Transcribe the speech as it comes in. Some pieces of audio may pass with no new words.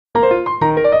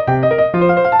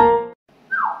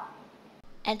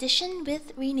Addition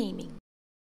with renaming.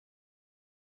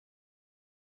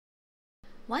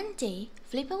 One day,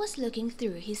 Flipper was looking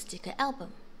through his sticker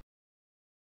album.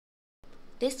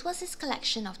 This was his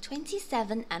collection of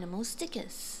 27 animal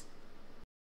stickers.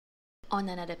 On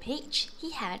another page,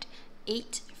 he had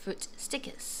 8 fruit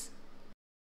stickers.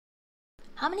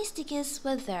 How many stickers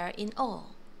were there in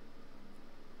all?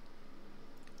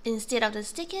 Instead of the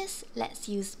stickers, let's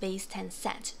use base 10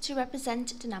 set to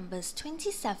represent the numbers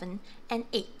 27 and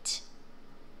 8.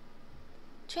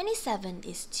 27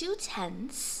 is 2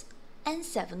 tens and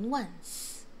 7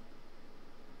 ones.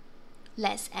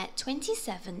 Let's add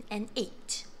 27 and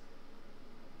 8.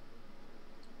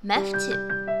 Math tip: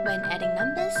 when adding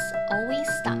numbers, always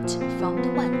start from the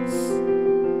ones.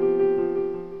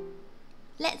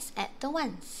 Let's add the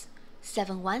ones.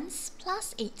 7 ones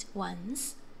plus 8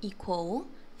 ones equal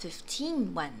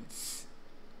 15 ones.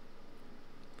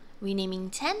 Renaming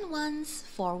 10 ones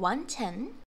for 1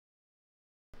 10,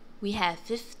 we have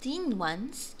 15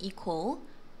 ones equal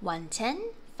 1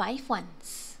 10, 5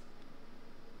 ones.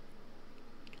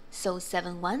 So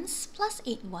 7 ones plus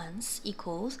 8 ones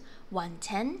equals 1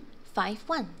 10, 5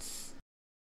 ones.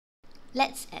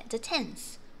 Let's add the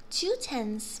tens. 2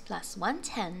 tens plus 1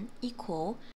 10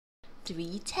 equal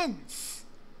 3 tens.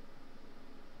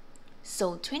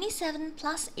 So 27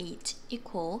 plus 8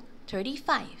 equal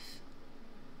 35.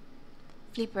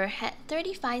 Flipper had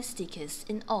 35 stickers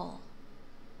in all.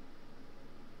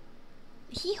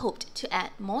 He hoped to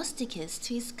add more stickers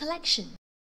to his collection.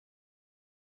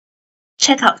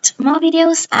 Check out more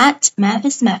videos at Math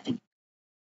is Mathing.